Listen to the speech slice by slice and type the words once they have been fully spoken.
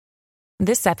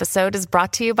This episode is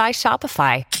brought to you by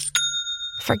Shopify.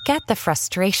 Forget the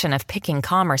frustration of picking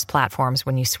commerce platforms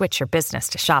when you switch your business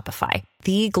to Shopify,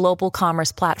 the global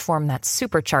commerce platform that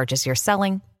supercharges your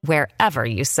selling wherever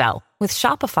you sell. With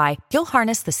Shopify, you'll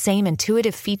harness the same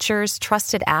intuitive features,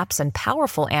 trusted apps, and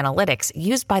powerful analytics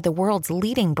used by the world's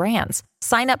leading brands.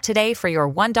 Sign up today for your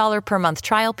 $1 per month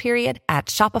trial period at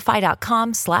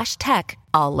shopify.com/tech,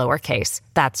 all lowercase.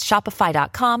 That's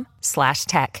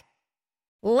shopify.com/tech.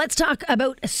 Let's talk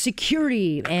about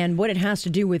security and what it has to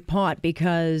do with pot,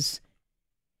 because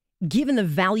given the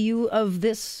value of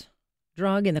this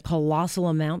drug and the colossal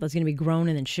amount that's going to be grown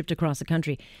and then shipped across the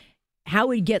country,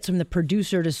 how it gets from the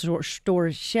producer to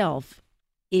store shelf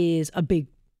is a big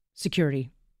security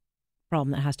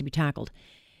problem that has to be tackled.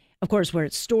 Of course, where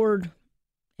it's stored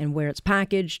and where it's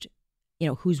packaged,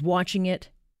 who's watching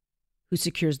it, who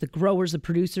secures the growers, the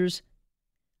producers.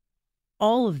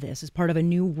 All of this is part of a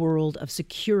new world of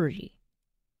security.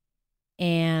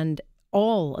 And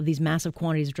all of these massive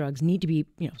quantities of drugs need to be,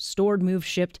 stored, moved,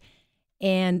 shipped.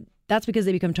 And that's because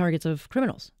they become targets of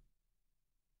criminals.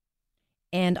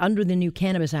 And under the new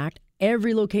Cannabis Act,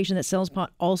 every location that sells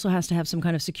pot also has to have some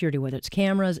kind of security, whether it's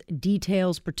cameras,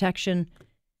 details, protection.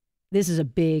 This is a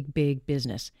big, big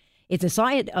business. It's a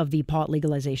side of the pot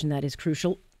legalization that is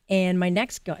crucial. And my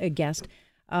next guest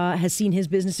has seen his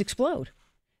business explode.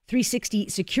 360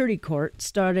 Security Corp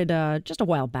started just a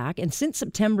while back, and since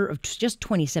September of just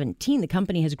 2017, the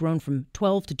company has grown from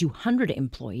 12 to 200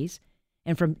 employees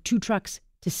and from 2 trucks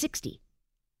to 60.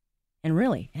 And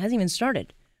really, it hasn't even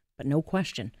started, but no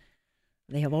question,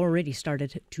 they have already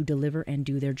started to deliver and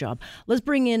do their job. Let's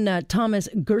bring in Thomas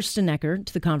Gerstenecker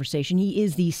to the conversation. He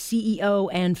is the CEO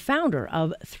and founder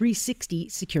of 360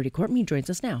 Security Corp, and he joins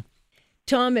us now.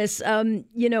 Thomas,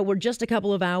 we're just a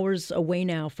couple of hours away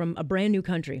now from a brand new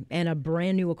country and a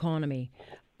brand new economy,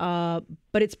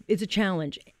 but it's a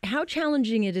challenge. How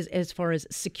challenging it is as far as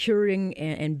securing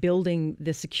and building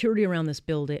the security around this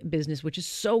business, which is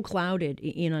so clouded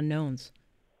in unknowns?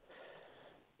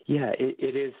 Yeah,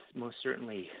 it is most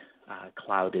certainly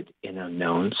clouded in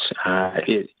unknowns.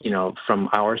 From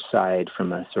our side,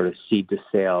 from a sort of seed to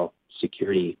sale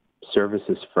security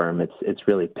services firm, it's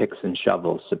really picks and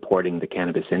shovels supporting the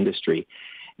cannabis industry,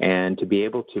 and to be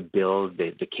able to build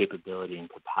the capability and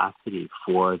capacity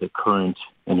for the current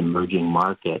and emerging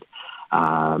market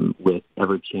with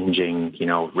ever-changing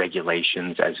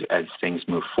regulations as things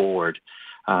move forward,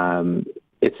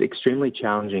 it's extremely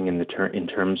challenging in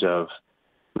terms of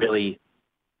really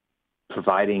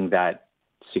providing that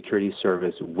security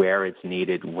service where it's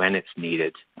needed, when it's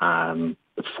needed,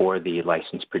 for the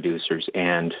licensed producers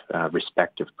and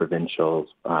respective provincial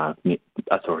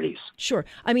authorities. Sure.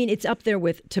 I mean, it's up there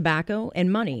with tobacco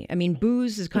and money. I mean,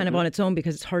 booze is kind of on its own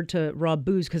because it's hard to rob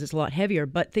booze because it's a lot heavier.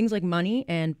 But things like money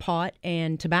and pot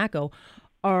and tobacco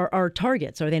are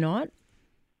targets, are they not?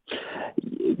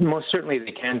 Most certainly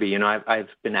they can be. I've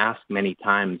been asked many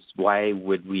times, why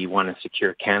would we want to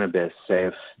secure cannabis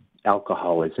if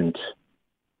alcohol isn't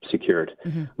secured?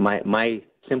 Mm-hmm. My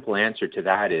simple answer to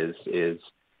that is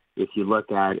if you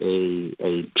look at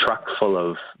a truck full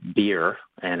of beer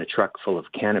and a truck full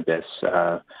of cannabis,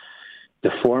 the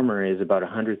former is about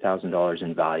 $100,000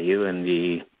 in value, and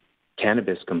the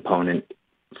cannabis component,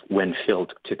 when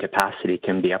filled to capacity,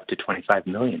 can be up to $25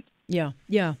 million. Yeah.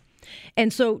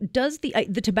 And so does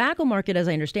the tobacco market, as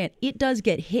I understand, it does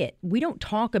get hit. We don't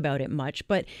talk about it much,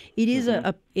 but it is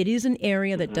it is an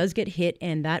area that does get hit,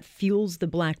 and that fuels the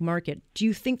black market. Do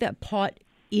you think that pot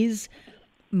is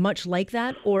much like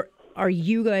that, or are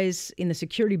you guys in the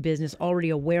security business already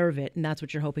aware of it, and that's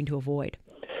what you're hoping to avoid?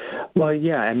 Well,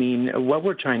 yeah. I mean, what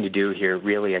we're trying to do here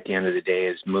really at the end of the day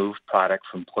is move product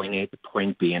from point A to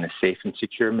point B in a safe and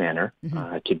secure manner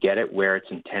to get it where it's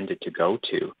intended to go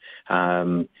to.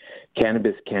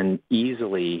 Cannabis can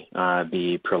easily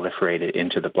be proliferated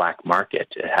into the black market.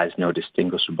 It has no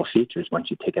distinguishable features once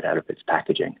you take it out of its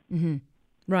packaging. Mm-hmm.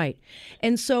 Right.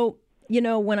 And so,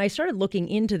 when I started looking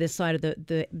into this side of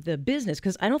the business,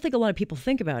 because I don't think a lot of people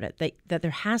think about it, that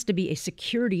there has to be a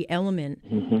security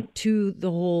element to the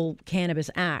whole Cannabis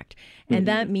Act. And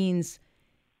that means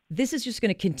this is just going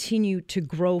to continue to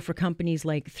grow for companies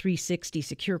like 360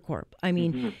 Secure Corp. I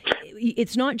mean,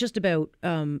 it's not just about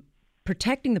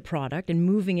protecting the product and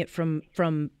moving it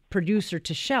from producer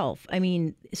to shelf. I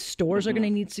mean, stores are going to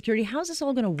need security. How's this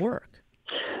all going to work?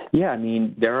 Yeah, I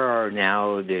mean, there are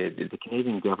now, the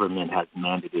Canadian government has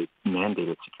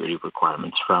mandated security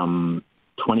requirements from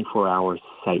 24-hour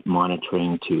site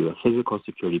monitoring to a physical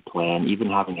security plan, even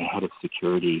having a head of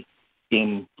security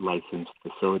in licensed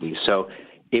facilities. So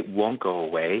it won't go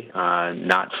away,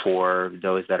 not for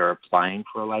those that are applying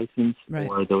for a license Right.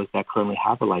 or those that currently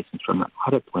have a license from an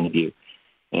audit point of view.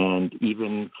 And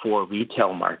even for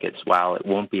retail markets, while it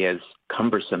won't be as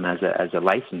cumbersome as a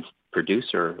licensed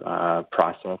producer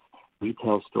process,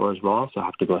 retail stores will also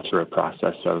have to go through a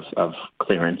process of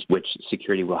clearance, which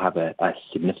security will have a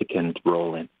significant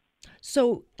role in.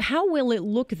 So how will it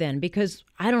look then? Because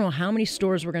I don't know how many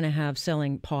stores we're going to have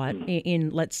selling pot in,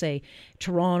 let's say,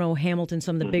 Toronto, Hamilton,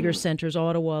 some of the bigger centers,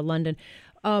 Ottawa, London.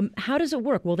 How does it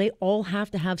work? Will they all have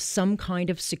to have some kind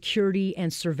of security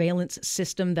and surveillance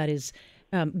system that is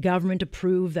government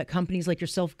approved, that companies like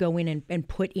yourself go in and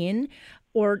put in?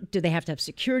 Or do they have to have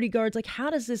security guards? Like, how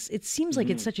does this, it seems like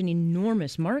it's such an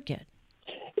enormous market.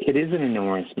 It is an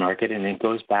enormous market, and it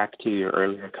goes back to your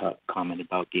earlier comment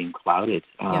about being clouded.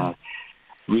 Yeah.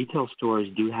 Retail stores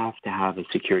do have to have a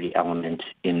security element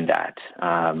in that.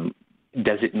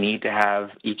 Does it need to have,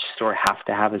 each store have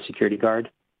to have a security guard?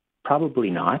 Probably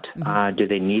not. Do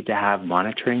they need to have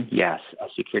monitoring? Yes. A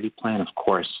security plan, of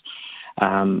course.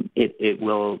 It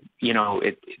will,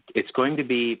 it's going to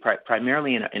be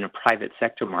primarily in a private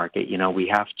sector market. We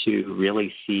have to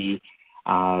really see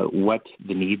what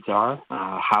the needs are,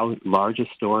 how large a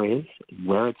store is,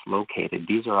 where it's located.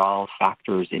 These are all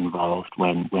factors involved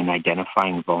when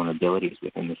identifying vulnerabilities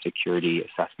within the security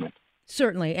assessment.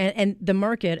 Certainly. And the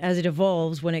market, as it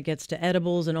evolves when it gets to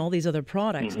edibles and all these other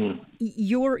products,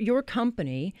 your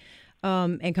company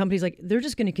and companies like, they're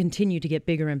just going to continue to get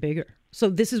bigger and bigger. So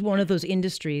this is one of those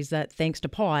industries that, thanks to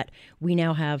pot, we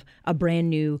now have a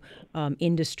brand new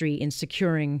industry in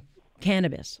securing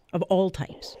cannabis of all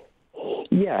types.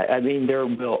 Yeah, I mean, there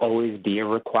will always be a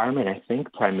requirement, I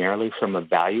think, primarily from a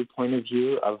value point of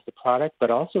view of the product,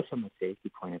 but also from a safety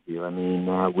point of view. I mean,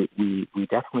 we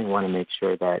definitely want to make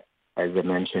sure that, as I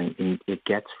mentioned, it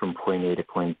gets from point A to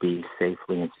point B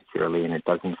safely and securely, and it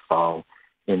doesn't fall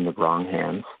in the wrong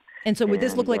hands. And so would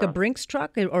this look like a Brinks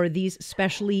truck, or are these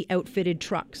specially outfitted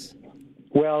trucks?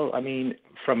 Well, I mean,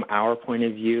 from our point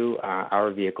of view,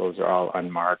 our vehicles are all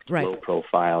unmarked, Right. low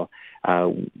profile.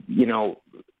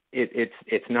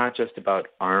 It's not just about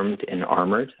armed and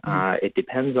armored. It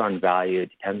depends on value. It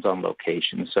depends on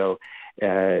location. So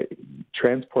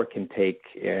transport can take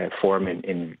form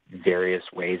in various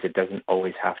ways. It doesn't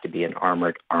always have to be an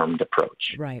armed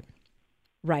approach. Right.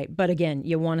 Right. But again,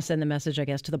 you want to send the message, I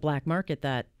guess, to the black market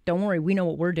that, don't worry, we know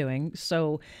what we're doing.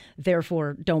 So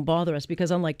therefore, don't bother us, because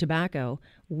unlike tobacco,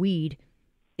 weed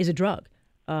is a drug.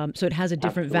 So it has a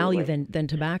different value than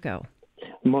tobacco.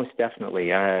 Most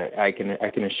definitely. I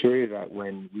can assure you that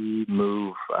when we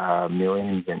move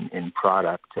millions in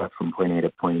product from point A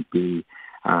to point B,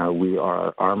 we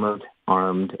are armed.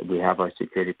 We have our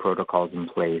security protocols in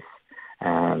place.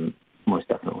 Most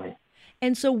definitely.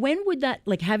 And so when would that,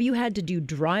 like, have you had to do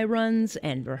dry runs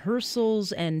and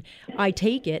rehearsals? And I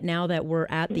take it, now that we're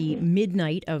at the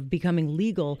midnight of becoming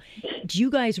legal, do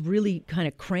you guys really kind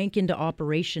of crank into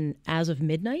operation as of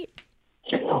midnight?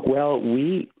 Well,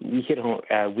 we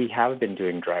have been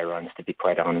doing dry runs, to be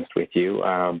quite honest with you,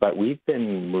 but we've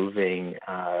been moving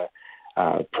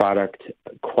product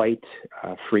quite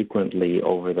frequently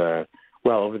over the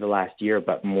last year,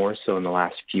 but more so in the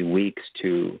last few weeks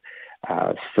to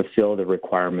fulfill the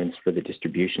requirements for the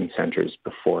distribution centers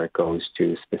before it goes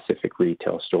to specific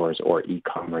retail stores or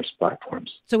e-commerce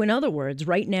platforms. So in other words,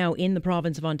 right now in the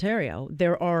province of Ontario,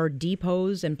 there are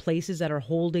depots and places that are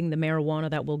holding the marijuana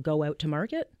that will go out to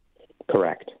market?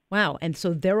 Correct. Wow. And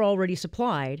so they're already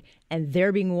supplied and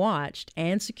they're being watched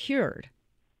and secured.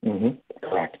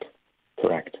 Correct.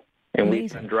 And Amazing.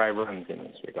 we've done dry runs in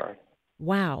this regard.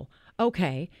 Wow.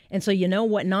 Okay. And so you know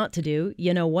what not to do,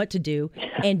 you know what to do.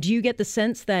 And do you get the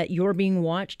sense that you're being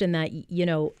watched and that,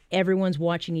 everyone's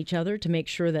watching each other to make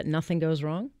sure that nothing goes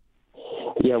wrong?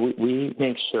 Yeah, we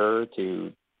make sure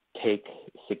to take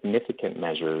significant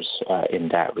measures in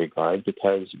that regard,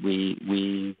 because we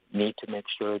need to make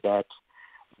sure that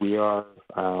we are,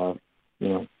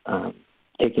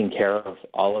 taking care of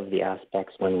all of the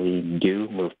aspects when we do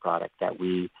move product, that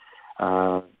we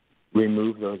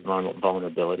remove those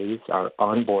vulnerabilities. Our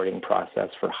onboarding process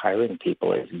for hiring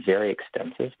people is very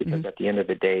extensive, because at the end of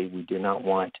the day, we do not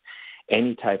want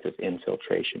any type of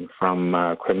infiltration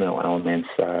from criminal elements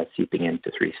seeping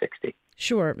into 360.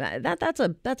 Sure, that's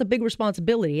a big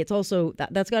responsibility. It's also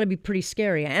that's got to be pretty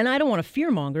scary. And I don't want to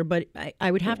fearmonger, but I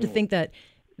would have to think that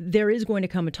there is going to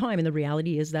come a time, and the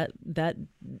reality is that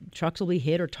trucks will be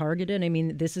hit or targeted. I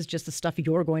mean, this is just the stuff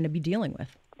you're going to be dealing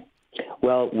with.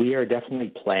 Well, we are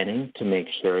definitely planning to make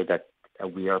sure that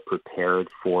we are prepared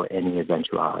for any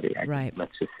eventuality. Right.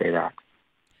 Let's just say that.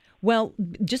 Well,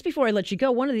 just before I let you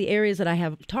go, one of the areas that I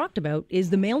have talked about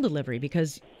is the mail delivery,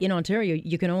 because in Ontario,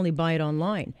 you can only buy it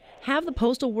online. Have the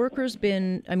postal workers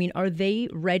been, are they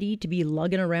ready to be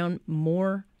lugging around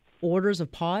more orders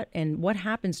of pot? And what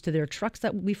happens to their trucks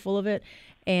that will be full of it?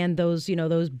 And those,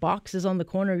 those boxes on the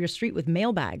corner of your street with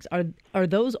mail bags, are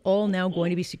those all now going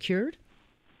to be secured?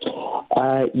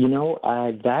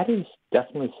 That is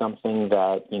definitely something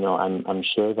that, I'm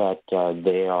sure that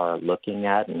they are looking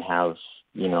at and have,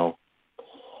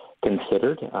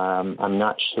 considered. I'm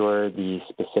not sure the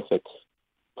specific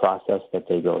process that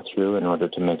they go through in order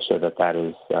to make sure that that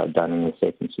is done in a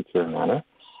safe and secure manner.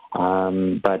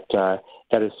 But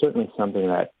that is certainly something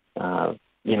that,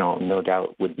 no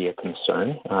doubt would be a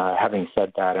concern. Having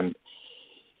said that,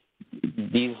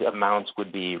 these amounts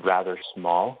would be rather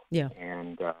small, yeah,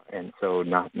 and so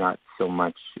not so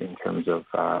much in terms of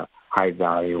high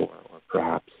value or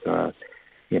perhaps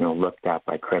looked at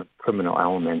by criminal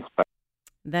elements. But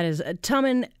that is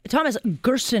Thomas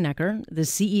Gerstenecker, the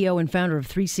CEO and founder of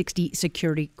 360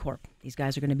 Security Corp. These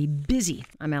guys are going to be busy.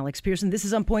 I'm Alex Pearson. This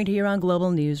is On Point here on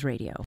Global News Radio.